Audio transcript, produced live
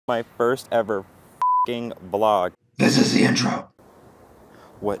My first ever f***ing vlog. This is the intro.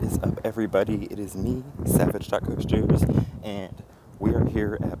 What is up, everybody? It is me, Savage.Coasters, and we are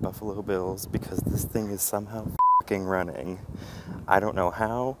here at Buffalo Bill's because this thing is somehow f***ing running. I don't know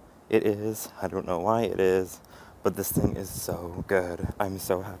how it is, I don't know why it is, but this thing is so good. I'm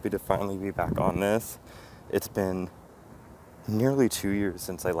so happy to finally be back on this. It's been nearly 2 years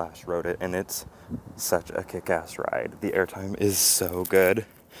since I last rode it, and it's such a kick-ass ride. The airtime is so good.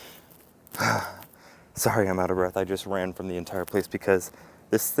 Sorry, I'm out of breath. I just ran from the entire place because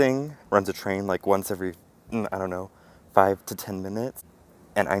this thing runs a train like once every, I don't know, 5 to 10 minutes.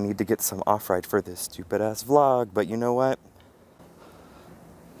 And I need to get some off-ride for this stupid-ass vlog. But you know what?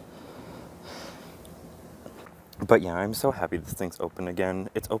 But yeah, I'm so happy this thing's open again.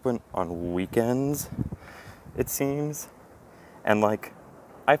 It's open on weekends, it seems. And like,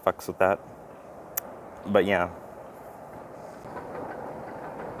 I fucks with that. But yeah.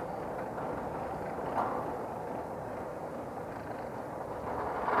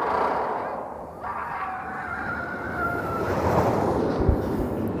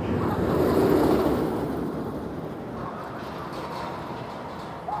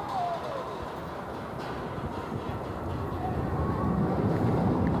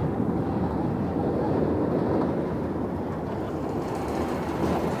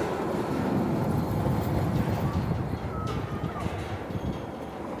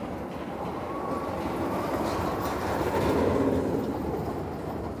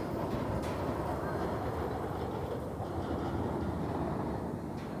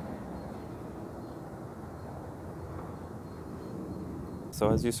 So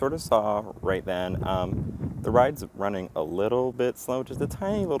as you sort of saw right then, the ride's running a little bit slow, just a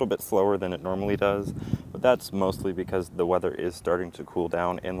tiny little bit slower than it normally does, but that's mostly because the weather is starting to cool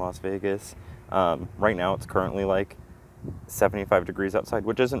down in Las Vegas. Right now it's currently like 75 degrees outside,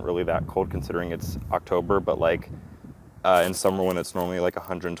 which isn't really that cold considering it's October, but like in summer when it's normally like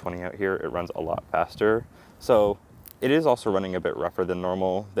 120 out here, it runs a lot faster. So it is also running a bit rougher than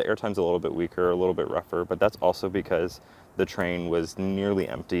normal. The airtime's a little bit weaker, a little bit rougher, but that's also because the train was nearly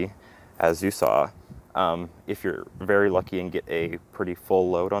empty, as you saw. If you're very lucky and get a pretty full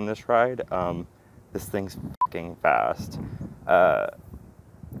load on this ride, this thing's fucking fast.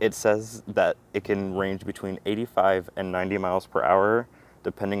 It says that it can range between 85 and 90 miles per hour,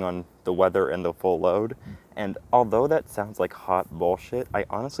 depending on the weather and the full load. And although that sounds like hot bullshit, I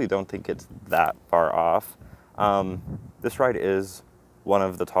honestly don't think it's that far off. This ride is one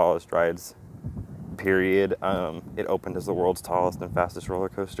of the tallest rides, period. It opened as the world's tallest and fastest roller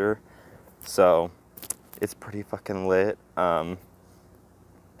coaster, so it's pretty fucking lit. And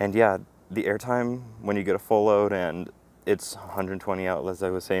yeah, the airtime when you get a full load and it's 120 out, as I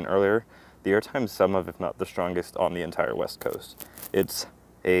was saying earlier, the airtime's some of, if not the strongest on the entire West Coast. It's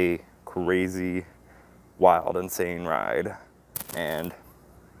a crazy, wild, insane ride, and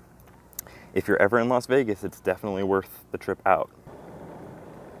if you're ever in Las Vegas, it's definitely worth the trip out.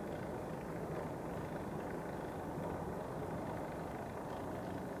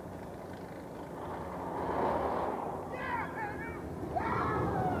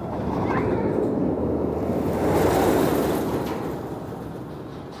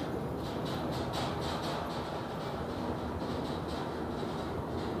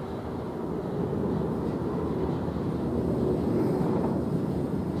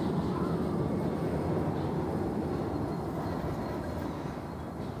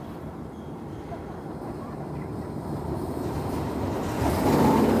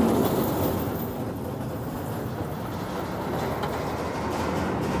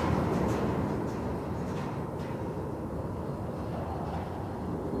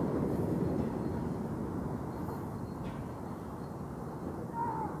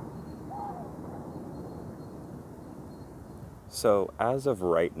 So as of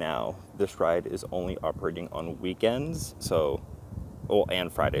right now, this ride is only operating on weekends,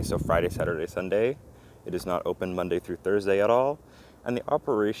 and Friday. So Friday, Saturday, Sunday. It is not open Monday through Thursday at all. And the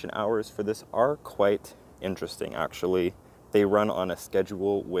operation hours for this are quite interesting, actually. They run on a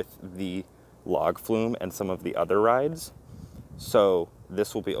schedule with the log flume and some of the other rides. So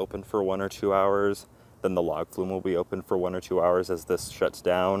this will be open for 1 or 2 hours. Then the log flume will be open for 1 or 2 hours as this shuts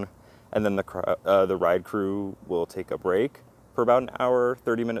down. And then the ride crew will take a break for about an hour,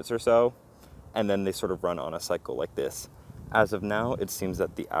 30 minutes or so, and then they sort of run on a cycle like this. As of now, it seems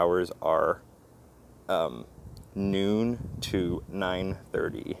that the hours are noon to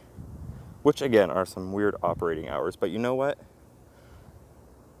 9:30, which again are some weird operating hours, but you know what?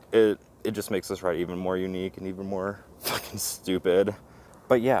 It just makes this ride even more unique and even more fucking stupid.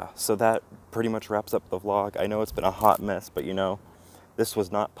 But yeah, so that pretty much wraps up the vlog. I know it's been a hot mess, but you know, This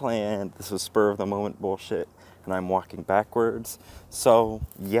was not planned. This was spur of the moment bullshit, and I'm walking backwards. So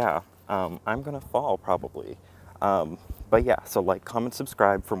yeah, I'm gonna fall probably. But yeah, so like, comment,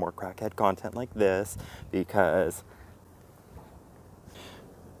 subscribe for more crackhead content like this, because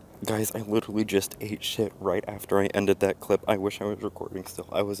guys, I literally just ate shit right after I ended that clip. I wish I was recording still.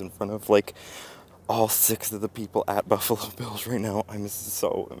 I was in front of like all 6 of the people at Buffalo Bills right now. I'm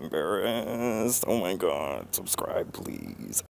so embarrassed. Oh my god, subscribe please.